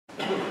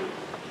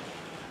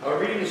Our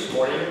reading this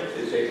morning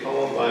is a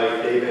poem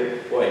by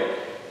David White,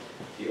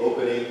 The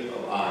Opening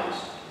of Eyes.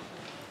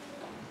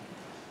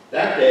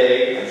 That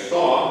day I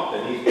saw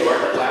beneath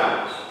dark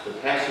clouds the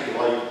passing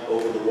light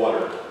over the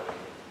water,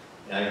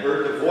 and I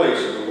heard the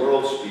voice of the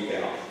world speak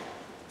out.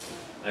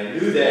 I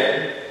knew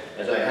then,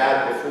 as I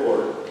had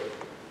before,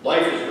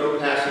 life is no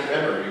passing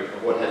memory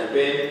of what has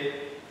been,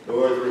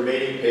 nor the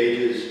remaining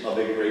pages of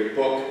a great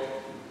book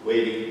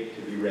waiting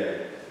to be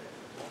read.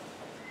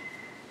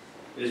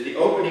 It is the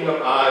opening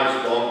of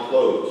eyes long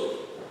closed,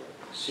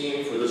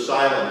 seen for the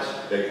silence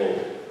they hold.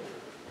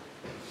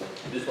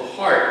 It is the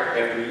heart,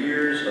 after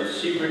years of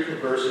secret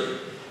conversing,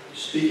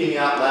 speaking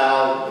out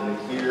loud in the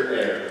clear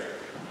air.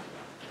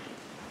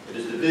 It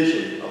is the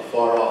vision of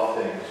far-off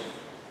things.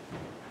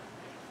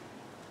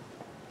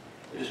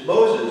 It is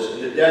Moses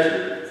in the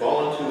desert,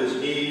 fallen to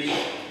his knees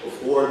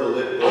before the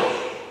lit bush.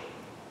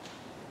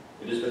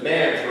 It is the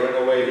man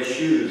throwing away his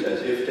shoes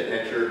as if to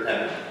enter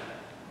heaven,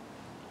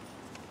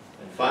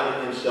 and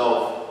finding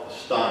himself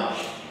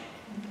astonished,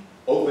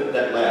 opened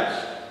at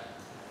last,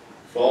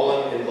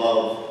 falling in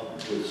love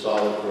with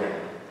solid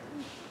ground.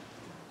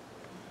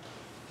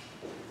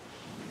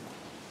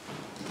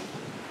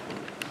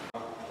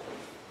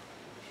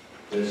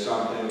 There's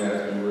something that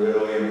has been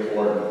really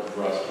important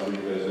for us to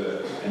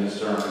revisit in the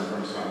sermon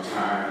for some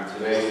time, and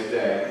today's the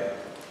day.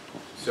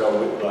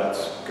 So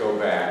let's go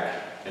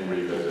back and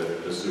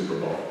revisit the Super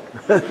Bowl.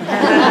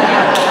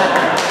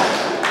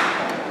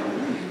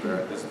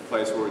 This is the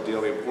place where we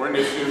deal with important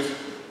issues.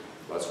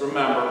 Let's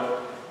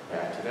remember,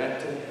 back to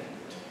that day,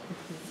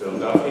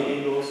 Philadelphia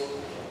Eagles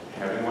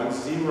having won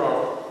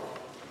 0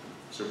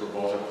 Super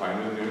Bowls. Are playing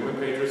the New England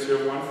Patriots who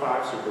have won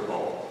 5 Super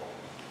Bowls.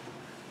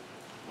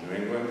 New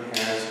England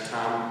has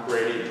Tom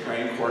Brady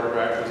playing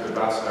quarterback, who's the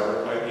best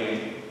ever played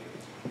game.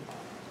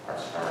 Our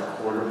star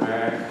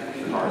quarterback,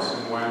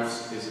 Carson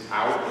Wentz, is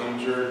out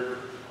injured.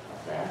 Our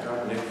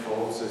backup, Nick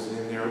Foles, is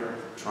in there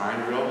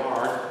trying real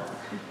hard.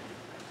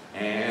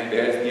 And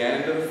as the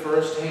end of the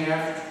first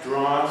half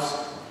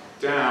draws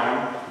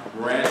down,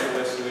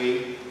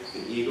 miraculously,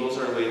 the Eagles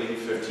are leading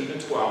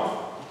 15-12,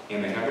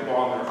 and they have the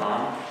ball in their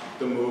arm,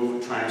 the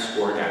move, trying to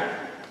score again.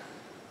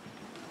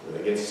 Where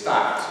they get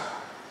stopped.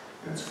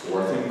 And it's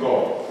 4th and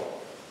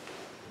goal.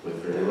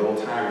 With very little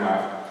time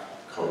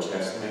left, coach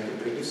has to make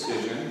a big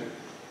decision,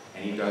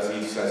 and he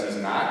says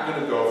he's not going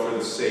to go for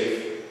the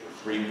safe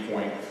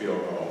 3-point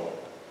field goal.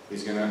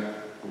 He's going to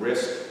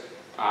risk,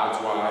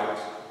 odds-wise,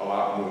 a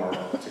lot more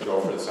to go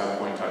for the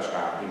 7-point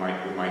touchdown. We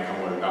might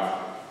come with enough.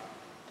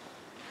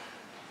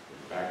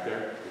 Back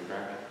there? You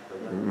back?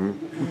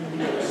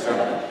 Mm-hmm. So,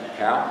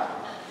 Hal?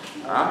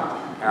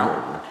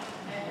 Hal?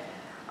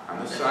 On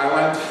the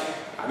sidelines,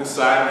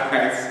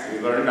 we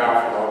learned now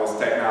from all this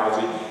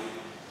technology.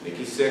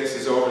 Nicky Six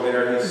is over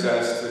there. He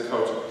says to the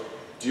coach,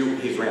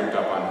 he's ramped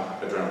up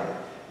on adrenaline.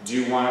 Do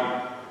you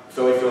want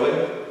Philly?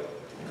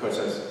 The coach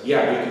says,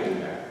 yeah, we can do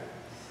that.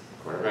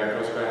 Quarterback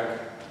goes back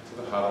to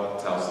the huddle,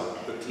 tells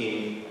the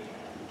team,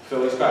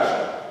 Philly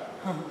special.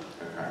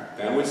 Okay.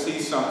 Then we see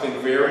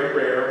something very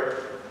rare,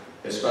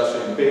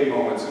 especially in big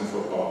moments in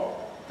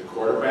football. The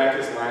quarterback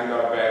is lined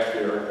up back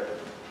here,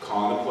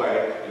 calling the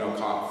play,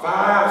 calling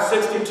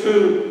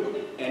 5-62.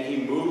 And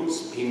he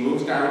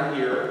moves down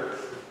here.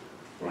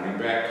 Running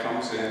back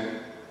comes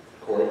in.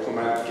 Corey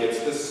Clement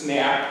gets the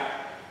snap,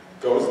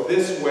 goes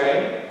this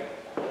way,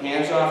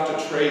 hands off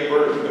to Trey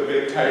Burton, the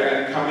big tight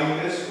end, coming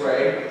this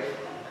way,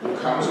 who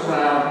comes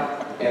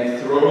around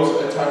and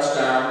throws a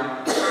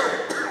touchdown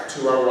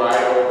to our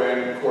wide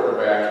open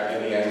quarterback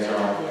in the end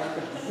zone.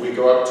 We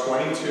go up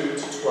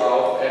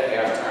 22-12 at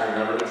halftime,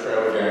 never to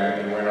trail again,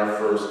 and win our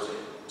first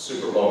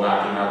Super Bowl,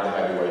 knocking out the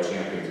heavyweight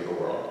champions of the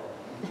world.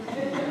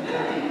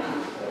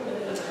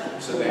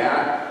 So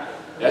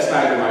that's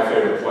not even my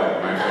favorite play.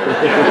 My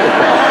favorite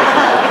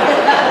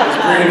is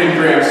Brandon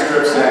Graham's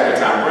strip sack of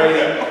Tom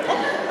Brady.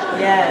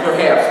 Yes.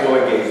 Perhaps we'll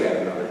engage that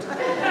another time.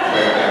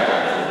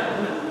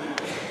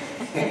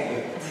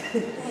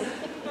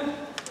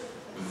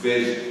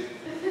 Vision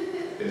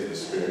is the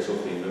spiritual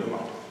theme of the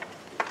month.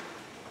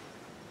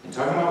 And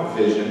talking about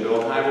vision,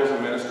 Bill Hybels,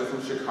 a minister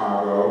from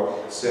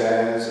Chicago,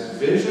 says,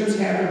 visions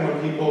happen when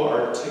people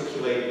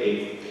articulate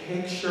a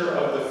picture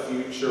of the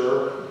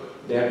future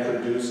that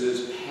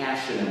produces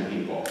passion in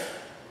people.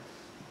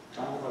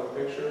 Talk about a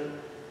picture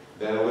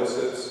that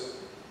elicits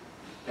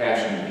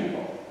passion in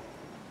people.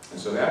 And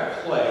so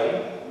that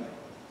play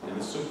in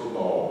the Super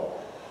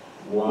Bowl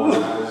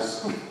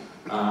was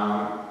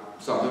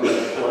something that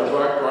the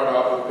quarterback brought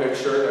up, a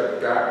picture that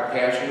got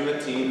passion in the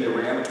team. They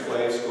ran the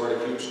play, scored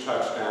a huge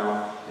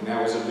touchdown, and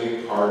that was a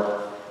big part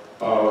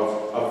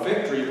of a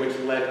victory which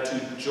led to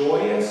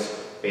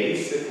joyous,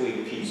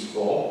 basically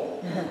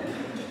peaceful,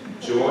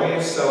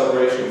 joyous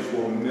celebration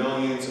for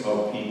millions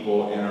of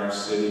people in our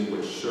city,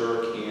 which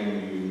sure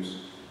can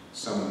use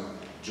some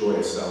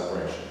joyous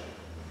celebration.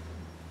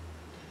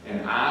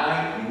 And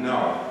I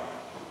know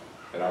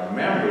that our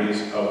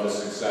memories of the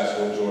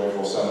successful,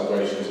 joyful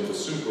celebrations of the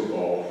Super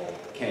Bowl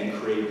can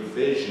create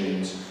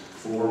visions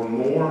for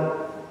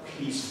more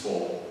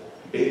peaceful,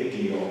 big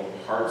deal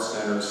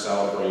heart-centered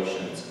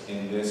celebrations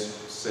in this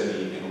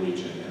city and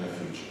region in the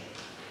future.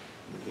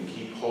 We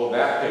can hold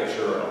that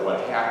picture of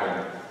what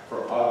happened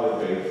for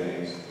other big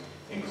things,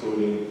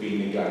 including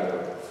being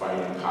together,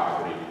 fighting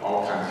poverty,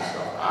 all kinds of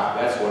stuff.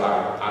 That's what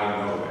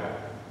I know that.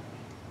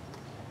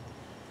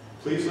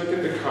 Please look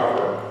at the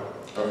cover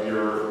of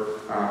your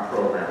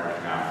program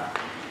right now.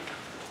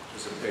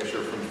 It's a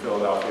picture from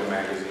Philadelphia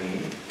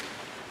Magazine.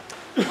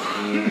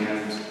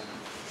 And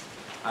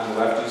on the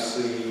left you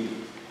see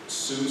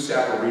Sue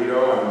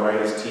Saporito, on the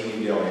right is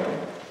Teeny Gilliam.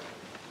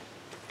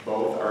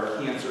 Both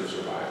are cancer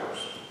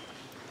survivors.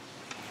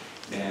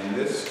 And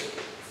this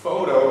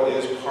photo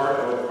is part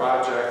of a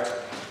project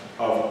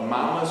of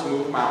Mamas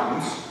Move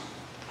Mountains,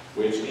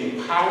 which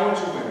empowers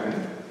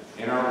women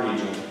in our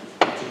region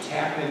to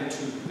tap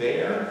into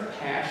their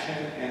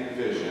passion and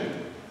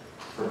vision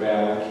for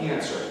battling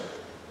cancer.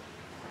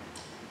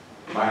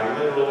 By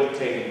literally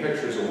taking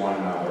pictures of one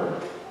another,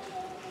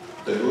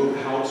 the group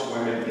helps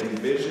women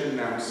envision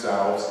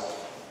themselves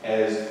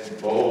as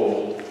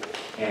bold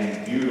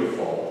and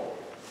beautiful,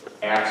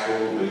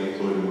 absolutely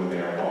including when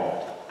they are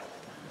bald.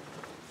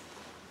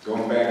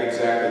 Going back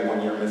exactly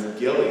 1 year, Ms.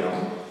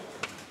 Gilliam,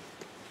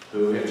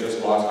 who had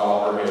just lost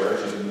all of her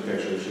hair, she's in the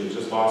picture, she had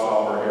just lost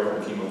all of her hair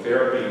from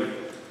chemotherapy.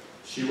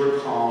 She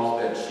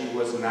recalls that she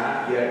was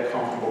not yet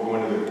comfortable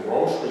going to the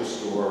grocery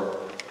store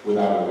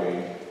without a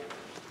wig,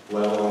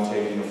 let alone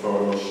taking a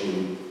photo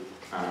shoot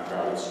on a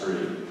crowded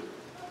street.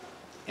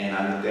 And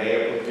on the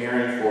day of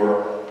preparing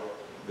for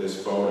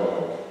this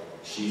photo,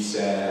 she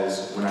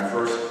says, when I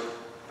first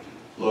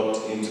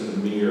looked into the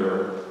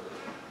mirror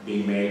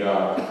being made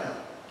up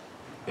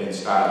in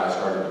style, I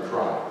started to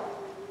cry.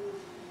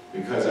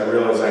 Because I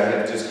realized I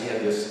had just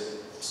had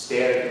this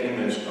static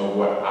image of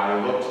what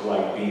I looked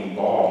like being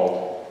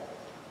bald,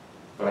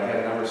 but I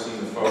had never seen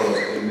the photos,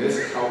 and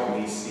this helped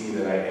me see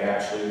that I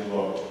actually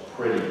looked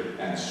pretty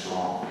and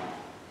strong.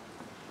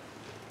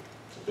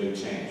 It's a big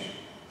change.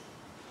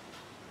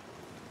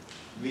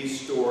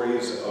 These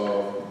stories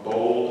of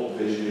bold,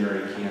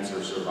 visionary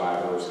cancer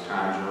survivors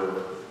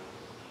conjure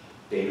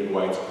David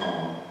White's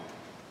poem.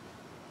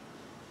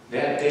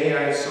 That day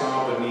I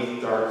saw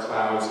beneath dark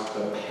clouds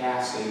the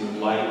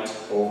passing light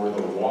over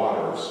the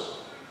waters,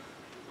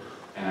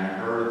 and I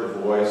heard the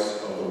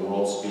voice of the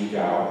world speak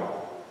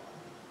out.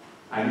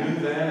 I knew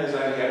then, as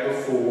I had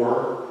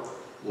before,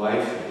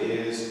 life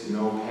is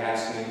no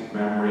passing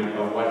memory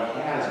of what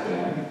has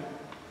been,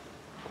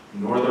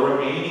 nor the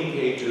remaining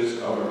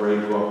pages of a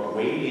great book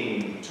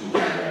waiting to be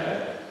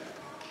read.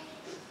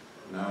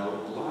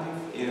 No,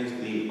 life is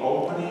the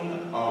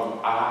opening of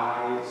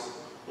eyes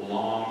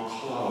long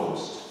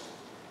closed,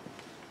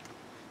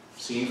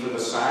 seen for the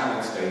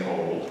silence they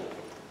hold.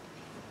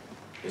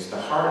 It's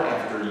the heart,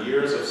 after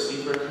years of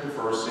secret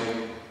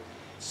conversing,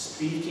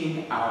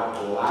 speaking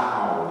out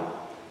loud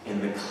in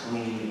the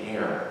clean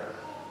air.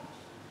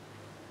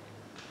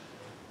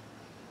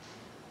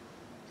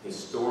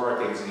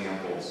 Historic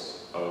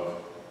examples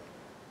of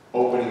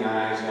opening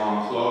eyes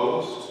long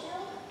closed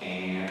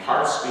and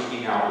heart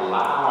speaking out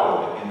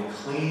loud in the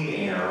clean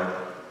air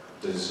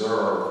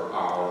deserve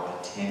our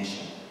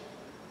attention.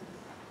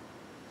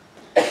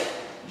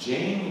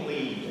 Jane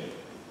Lead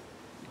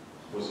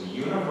was a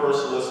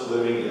Universalist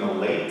living in the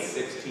late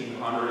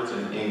 1600s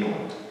in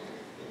England.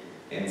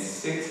 In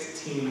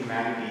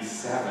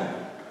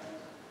 1697,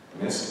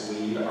 Miss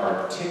Lead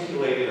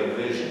articulated a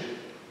vision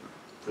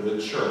for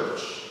the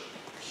church.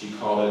 She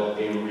called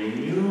it a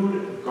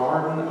renewed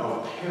garden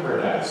of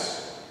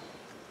paradise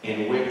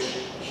in which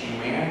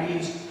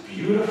humanity's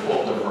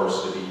beautiful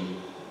diversity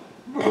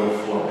would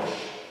flourish.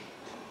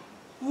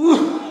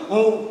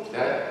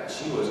 That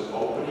she was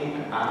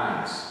opening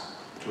eyes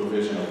to a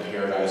vision of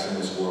paradise in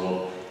this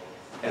world,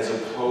 as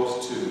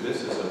opposed to,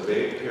 this is a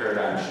big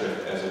paradigm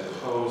shift, as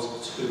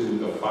opposed to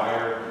the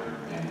fire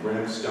and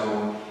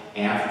brimstone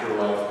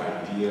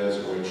afterlife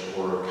ideas which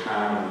were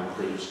commonly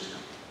preached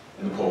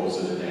in the pulpits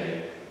of the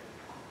day.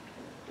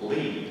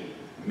 Lead,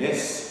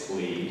 Miss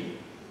Lead,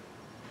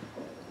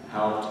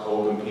 helped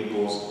open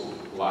people's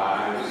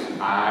lives,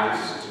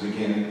 eyes to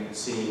begin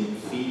seeing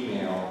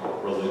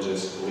female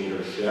religious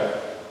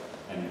leadership.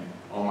 And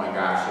oh my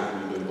gosh,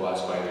 have we been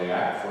blessed by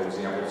that. For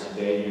example,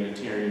 today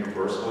Unitarian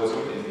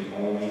Universalism is the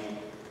only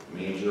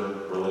major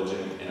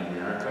religion in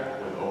America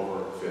with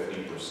over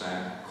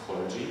 50%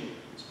 clergy.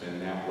 It's been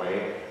that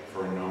way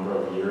for a number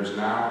of years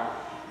now.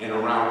 And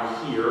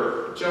around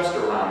here, just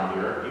around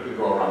here, you can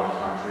go around the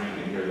country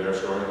and hear their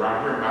stories.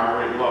 Around here,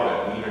 Margaret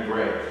Lovett, Nina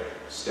Gray,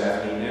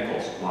 Stephanie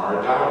Nichols,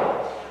 Mara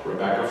Dowdle,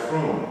 Rebecca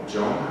Froome,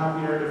 Joan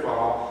Javier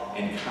Duvall,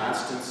 and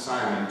Constance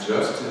Simon,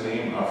 just to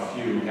name a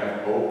few,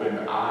 have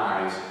opened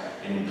eyes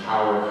and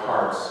empowered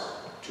hearts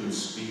to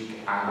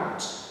speak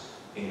out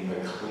in the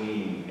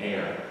clean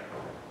air.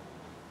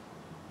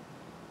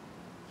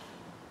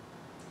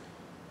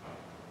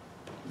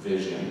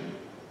 Vision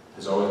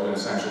has always been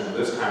essential to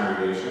this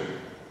congregation.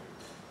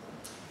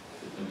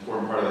 An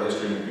important part of the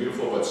history, and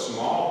beautiful but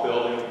small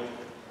building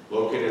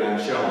located on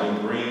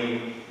Shelton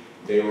Green.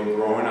 They were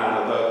growing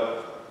out of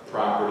the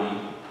property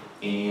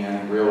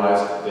and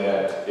realized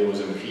that it was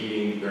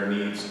impeding their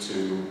needs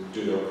to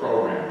do their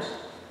programs.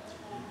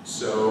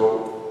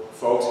 So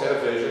folks had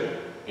a vision,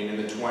 and in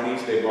the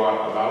 20s they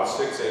bought about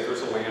 6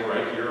 acres of land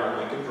right here on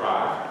Lincoln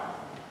Drive,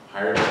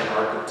 hired an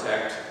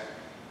architect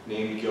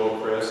named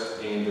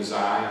Gilchrist, and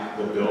designed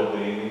the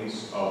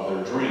buildings of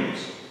their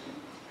dreams.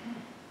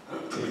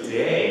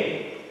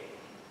 Today,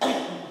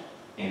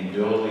 in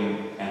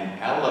building an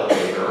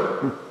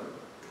elevator,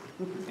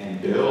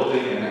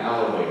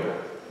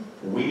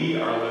 we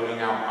are living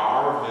out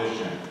our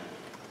vision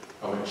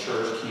of a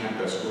church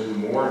campus with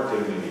more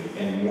dignity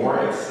and more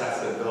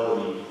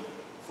accessibility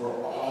for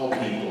all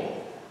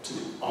people to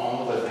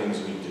all the things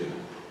we do.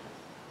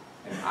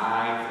 And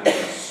I thank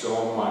you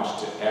so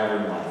much to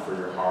everyone for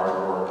your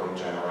hard work and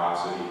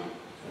generosity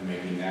in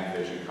making that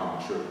vision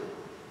come true.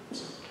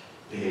 It's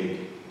a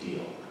big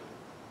deal.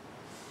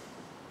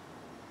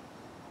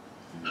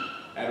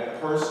 At a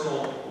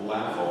personal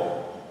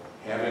level,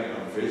 having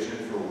a vision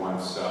for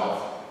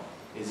oneself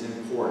is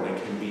important.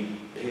 It can be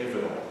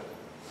pivotal.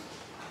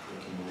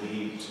 It can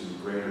lead to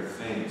greater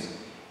things.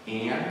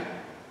 And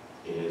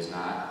it is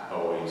not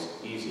always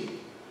easy.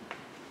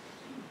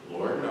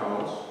 Lord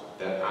knows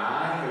that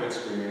I have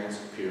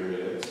experienced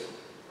periods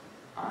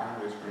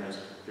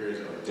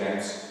of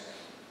dense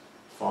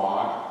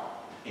fog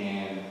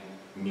and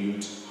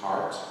mute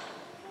heart.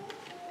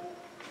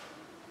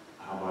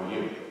 How about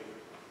you?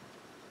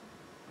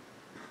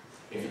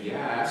 If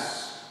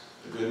yes,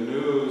 the good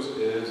news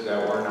is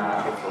that we're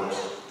not the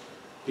first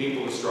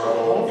people to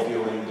struggle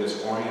feeling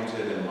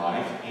disoriented in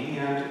life,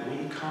 and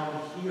we come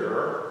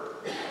here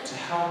to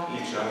help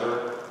each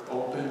other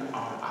open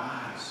our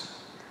eyes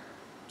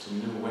to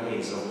new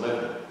ways of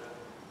living.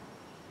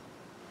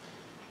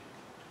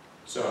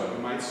 So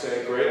you might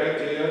say, great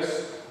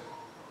ideas,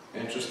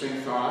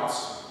 interesting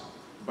thoughts,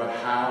 but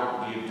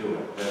how do you do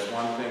it? That's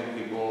one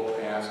thing people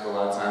ask a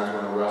lot of times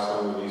when we're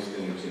wrestling with these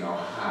themes,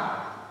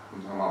 how?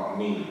 I'm talking about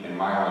me and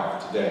my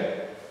life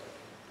today.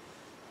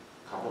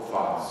 A couple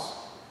thoughts.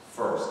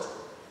 First,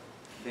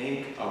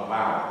 think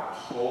about,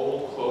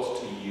 hold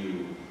close to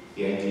you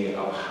the idea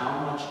of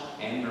how much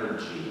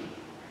energy,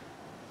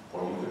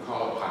 or you could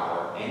call it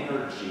power,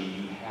 energy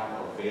you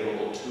have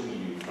available to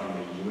you from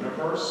the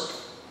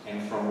universe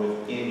and from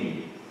within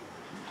you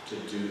to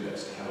do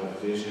this, to have a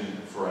vision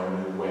for a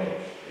new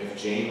way. If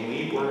Jane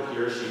Lee were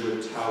here, she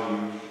would tell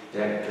you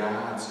that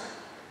God's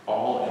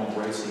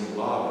all-embracing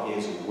love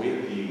is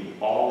with you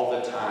all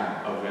the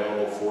time,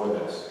 available for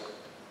this.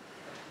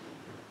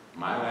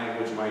 My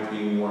language might be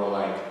more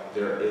like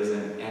there is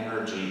an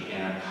energy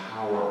and a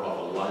power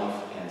of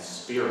life and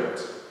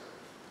spirit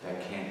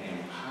that can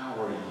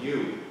empower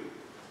you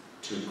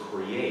to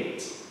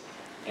create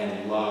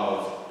and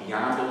love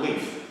beyond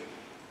belief,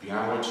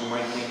 beyond what you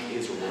might think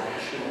is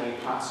rationally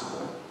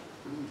possible.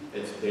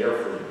 It's there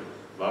for you.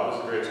 Love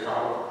is the greatest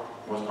power,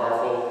 most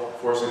powerful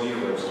force in the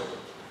universe.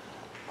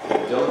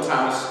 Dylan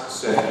Thomas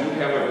said, you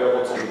have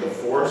available to you the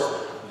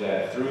force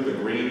that through the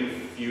green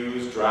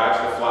fuse drives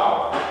the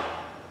flower.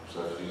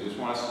 So if you just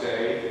want to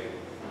stay,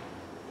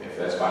 if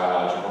that's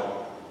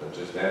biological, but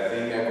just that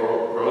thing that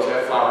grows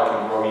that flower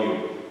can grow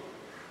you.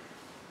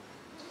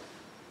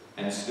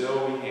 And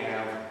still we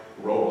have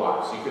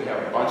roadblocks. You could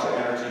have a bunch of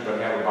energy but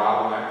have a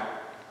bottleneck.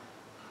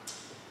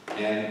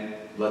 And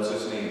let's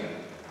just name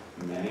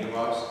it. Many of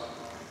us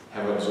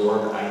have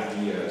absorbed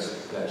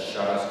ideas that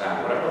shut us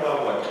down. Whatever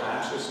level of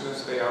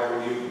consciousness they are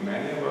with you,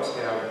 many of us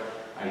have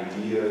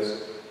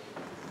ideas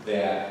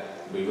that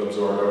we've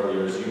absorbed over the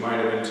years. You might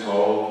have been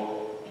told,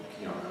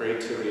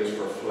 creativity is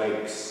for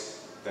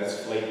flakes.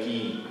 That's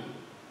flaky.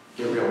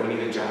 Get real, we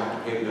need a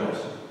job to pay bills.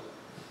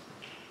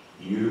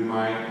 You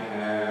might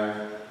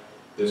have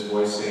this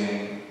voice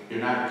saying, you're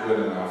not good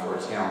enough or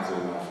talented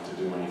enough to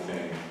do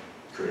anything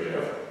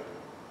creative.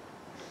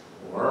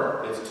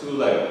 Or it's too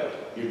late.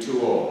 You're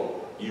too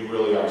old. You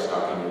really are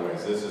stuck in your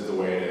ways. This is the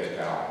way it is,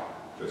 pal.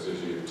 This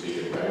is you to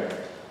you, right?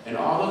 And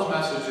all those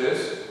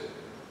messages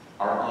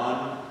are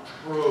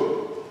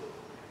untrue.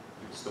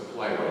 It's the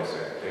play what I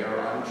say. They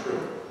are untrue.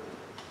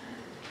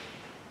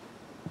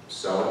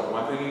 So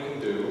one thing you can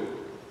do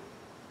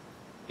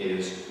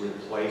is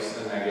replace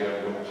the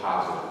negative with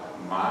positive.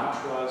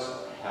 Mantras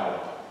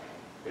help.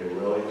 They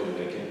really do.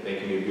 They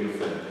can be a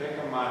beautiful thing. Pick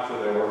a mantra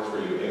that works for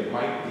you. It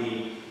might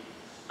be,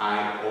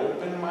 I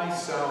open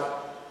myself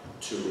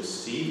to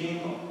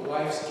receiving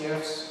life's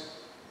gifts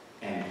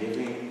and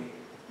giving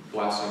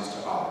blessings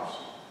to others.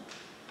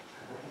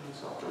 I open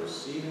myself to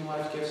receiving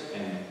life's gifts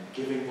and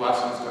giving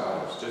blessings to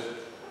others.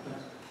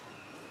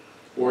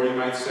 Or you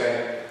might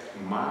say,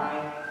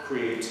 my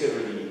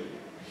creativity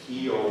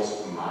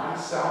heals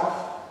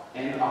myself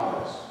and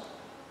others.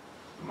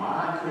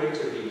 My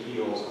creativity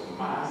heals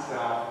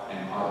myself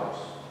and others.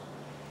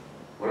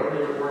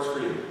 Whatever works for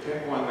you.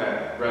 Pick one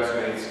that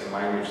resonates in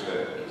language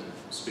that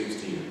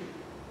speaks to you.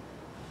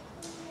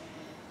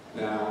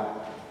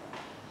 Now,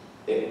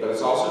 but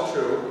it's also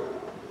true,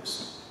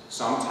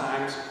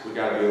 sometimes we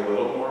got to be a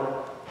little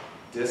more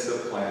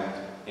disciplined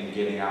in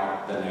getting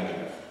out the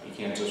negative. You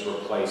can't just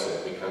replace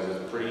it because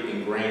it's pretty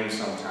ingrained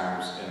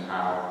sometimes in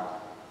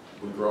how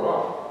we grow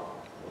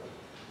up.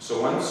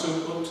 So one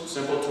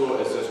simple tool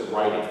is just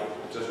writing.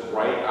 Just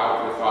write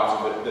out your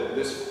thoughts of it.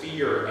 This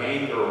fear,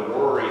 anger,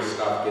 worry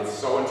stuff gets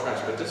so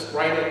entrenched, but just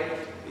write it.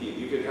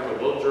 You could have a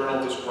little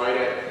journal, just write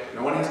it.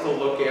 No one has to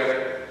look at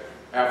it,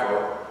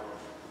 ever.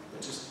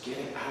 But just get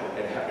it out.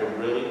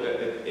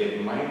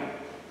 It might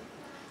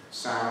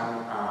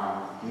sound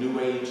new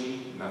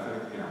agey,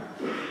 nothing,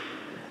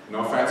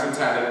 no offense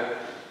intended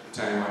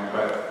to anyone,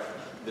 but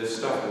this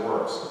stuff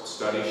works.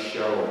 Studies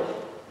show.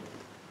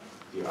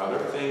 The other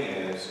thing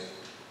is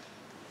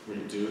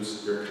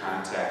reduce your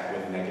contact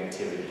with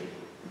negativity,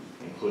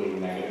 including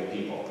negative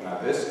people. Now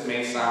this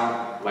may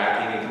sound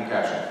lacking in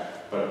compassion,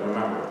 but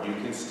remember, you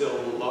can still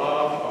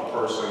love a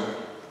person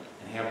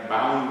and have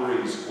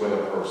boundaries with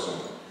a person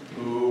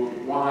who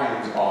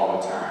whines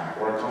all the time,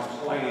 or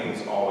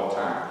complains all the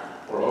time,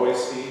 or always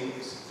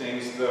sees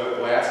things the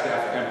glass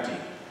half empty.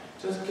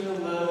 Just get a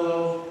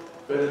little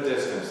bit of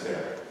distance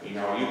there. You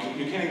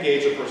can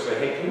engage a person, say,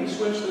 hey, can we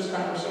switch this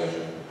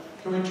conversation?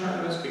 Can we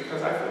turn this?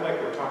 Because I feel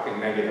like we're talking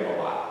negative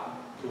a lot.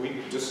 Can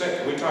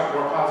we talk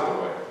more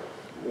positively?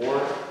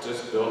 Or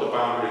just build a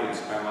boundary and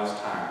spend less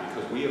time,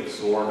 because we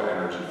absorb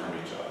energy from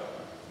each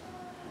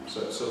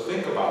other. So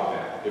think about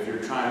that. If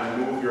you're trying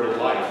to move your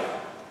life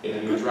in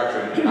a new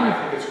direction, and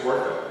I think it's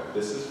worth it.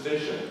 This is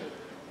vision.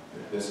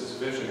 This is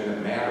vision, and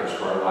it matters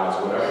for our lives,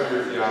 whatever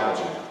your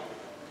theology.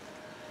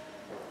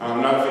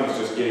 Another thing is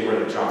just getting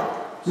rid of junk.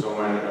 So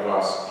many of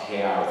us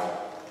have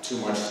too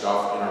much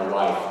stuff in our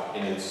life,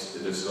 and it's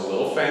a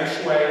little feng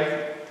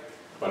shui,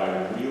 but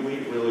I really,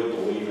 really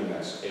believe in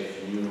this.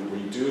 If you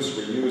reduce,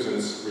 reuse, and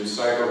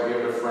recycle, give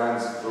it to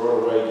friends, throw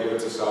it away, give it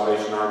to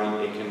Salvation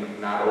Army, it can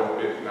not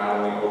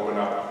only open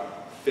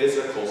up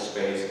physical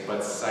space,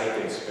 but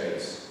psychic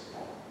space.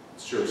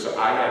 It's true. So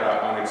I had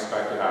an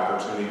unexpected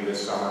opportunity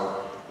this summer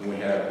when we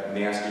had a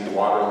nasty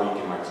water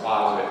leak in my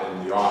closet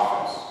in the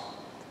office,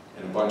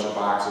 and a bunch of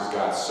boxes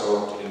got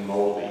soaked and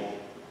moldy.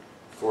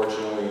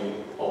 Fortunately,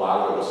 a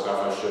lot of it was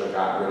stuff I should have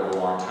gotten rid of a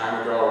long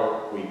time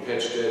ago. We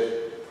pitched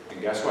it, and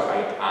guess what?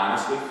 I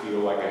honestly feel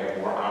like I have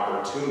more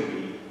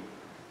opportunity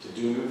to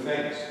do new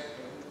things.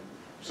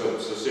 So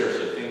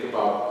seriously, think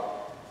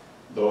about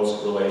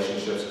those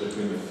relationships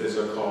between the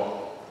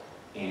physical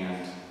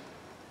and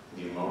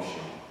the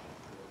emotional.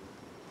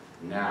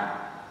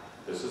 Now,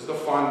 this is the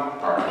fun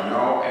part. I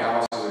know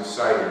Alice is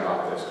excited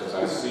about this because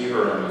I see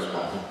her in this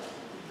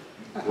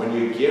one. When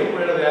you get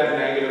rid of that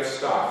negative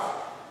stuff,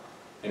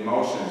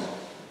 emotions,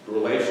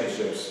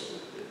 relationships,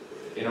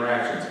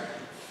 interactions,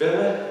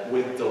 fill it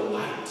with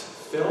delight.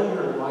 Fill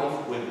your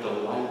life with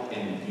delight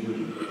and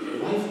beauty.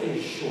 Life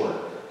is short.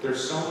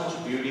 There's so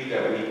much beauty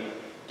that we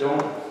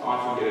don't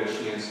often get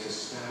a chance to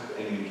stop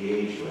and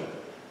engage with.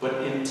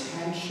 But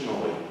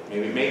intentionally,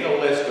 maybe make a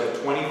list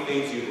of 20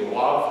 things you'd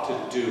love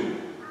to do.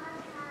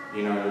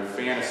 Your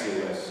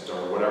fantasy list,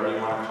 or whatever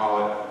you want to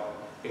call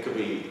it. It could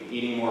be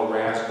eating more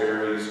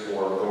raspberries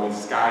or going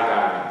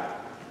skydiving.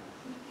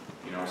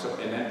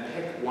 And then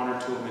pick one or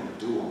two of them and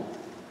do them.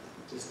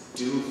 Just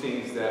do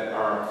things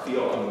that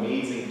feel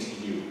amazing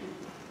to you.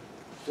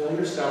 Fill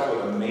yourself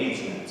with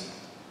amazement.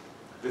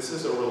 This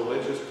is a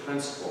religious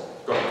principle.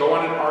 Go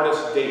on an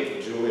artist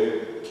date,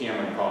 Julia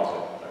Cameron calls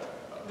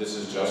it. This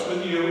is just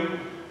with you,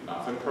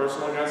 nothing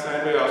personal against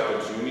anybody else,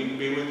 but you need to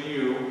be with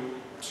you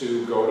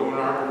to go to an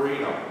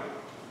arboretum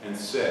and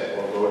sit,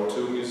 or go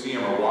to a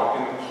museum, or walk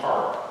in the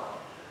park,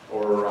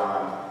 or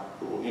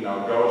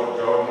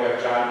go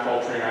have John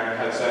Coltrane on your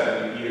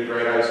headset and eat a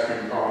great ice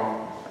cream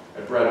cone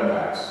at Bread and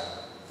Bags.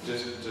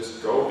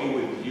 Just go be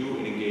with you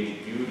and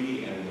engage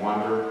beauty and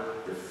wonder.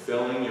 You're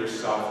filling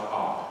yourself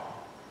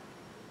up.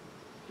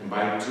 And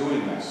by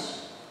doing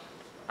this,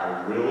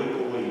 I really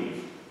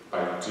believe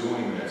by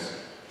doing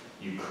this,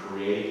 you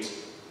create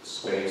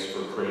space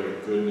for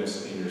creative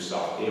goodness in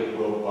yourself. It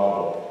will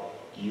bubble.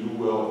 You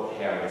will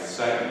have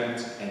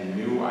excitement and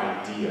new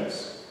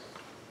ideas.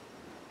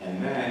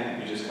 And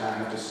then you just kind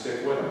of have to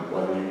stick with them,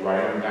 whether you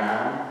write them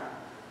down,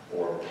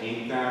 or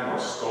paint them, or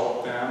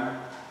sculpt them.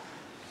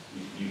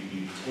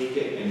 You take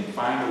it and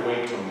find a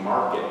way to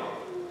mark it.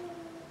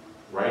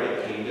 Write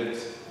it, paint it.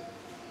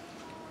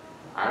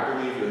 I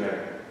believe you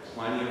have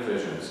plenty of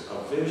visions.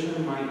 A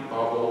vision might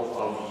bubble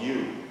of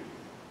you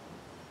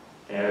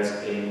as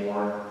a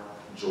more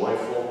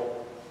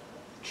joyful,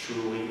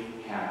 truly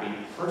happy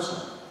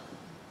person.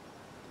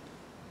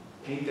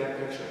 Paint that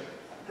picture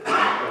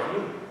of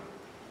you.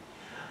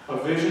 A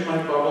vision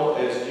might bubble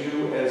as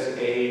you as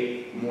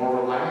a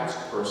more relaxed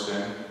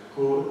person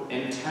who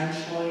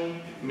intentionally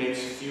makes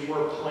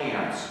fewer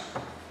plans.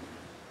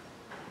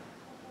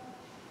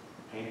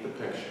 Paint the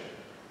picture.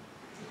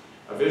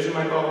 A vision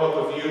might bubble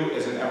up of you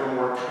as an ever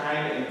more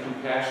kind and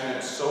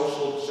compassionate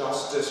social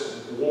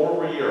justice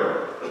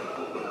warrior.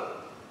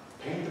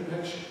 Paint the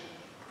picture.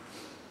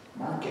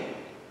 Mark it.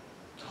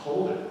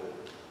 Hold it.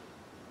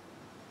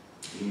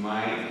 You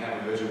might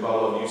have a vision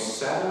bubble of you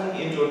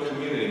settling into a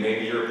community.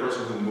 Maybe you're a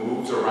person who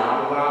moves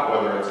around a lot,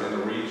 whether it's in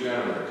the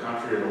region or the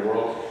country or the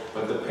world.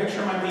 But the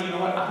picture might be,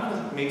 I'm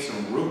going to make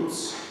some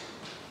roots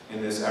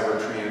in this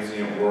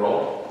ever-transient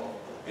world.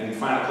 and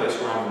find a place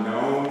where I'm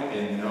known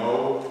and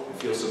know and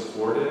feel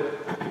supported.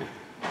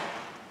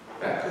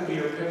 That could be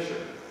your picture.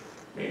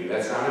 Maybe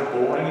that sounded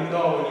boring and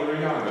dull when you were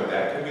young, but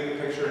that could be the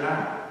picture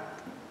now.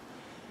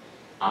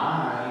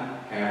 I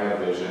have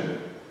a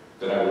vision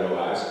that I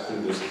realized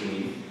through this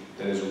team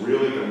that has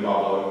really been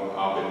bubbling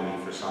up in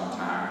me for some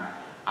time.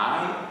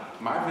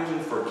 My vision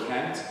for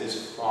Kent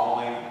is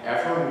falling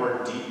ever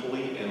more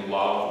deeply in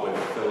love with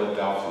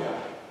Philadelphia.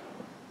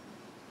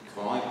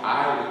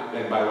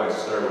 And by the way,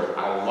 start with,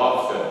 I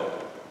love Philly.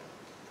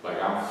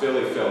 Like, I'm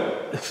Philly.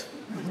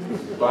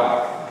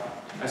 But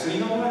I said, you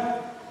know what?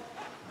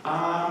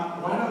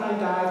 Why don't I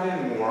dive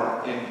in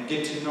more and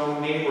get to know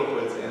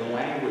neighborhoods and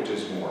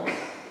languages more?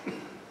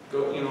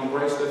 Go,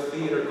 embrace the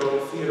theater, go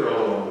to theater a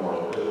little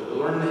more,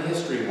 learn the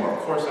history more. Of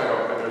course,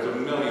 there's a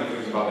million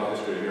things about the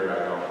history here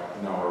I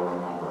don't know or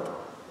remember.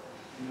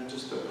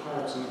 Just the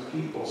parts and the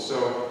people.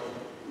 So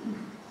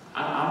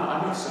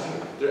I'm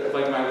excited.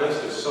 Like, my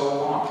list is so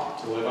long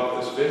to live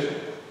out this vision.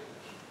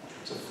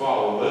 To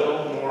fall a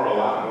little more, a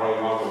lot more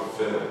in love with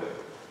Philly.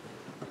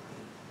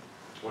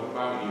 What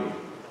about you?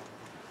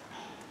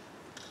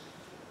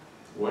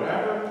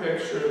 Whatever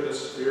picture the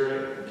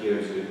Spirit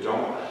gives you,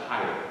 don't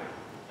hide it.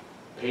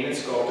 Paint and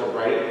sculpt it,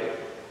 write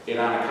it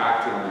on a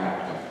cocktail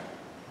napkin.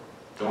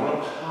 Don't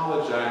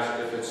apologize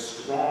if it's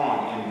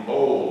strong and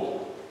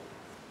bold.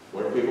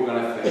 What are people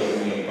going to think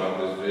of me about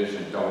this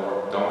vision?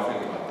 Don't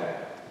think about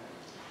that.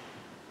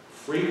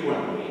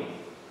 Frequently,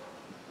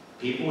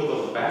 people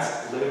with the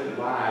best lived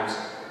lives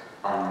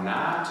are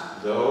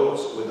not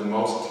those with the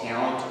most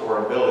talent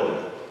or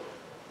ability.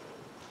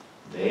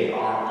 They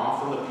are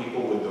often the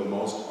people with the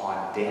most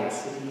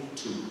audacity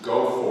to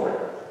go for it.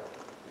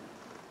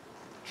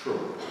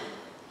 True.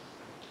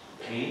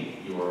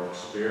 Paint your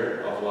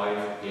spirit of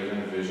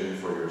life-given vision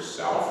for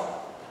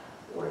yourself,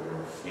 or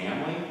your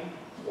family,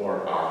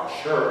 or our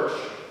church,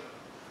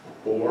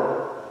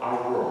 or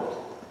our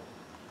world.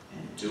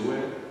 And do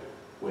it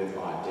with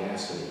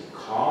audacity.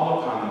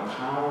 Call upon the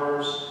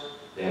powers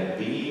that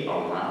be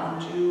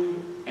around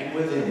you and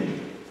within you.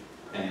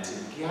 And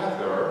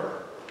together,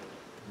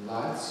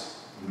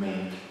 let's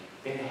make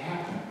it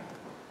happen.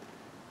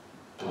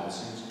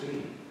 Blessings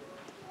be.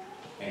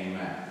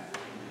 Amen.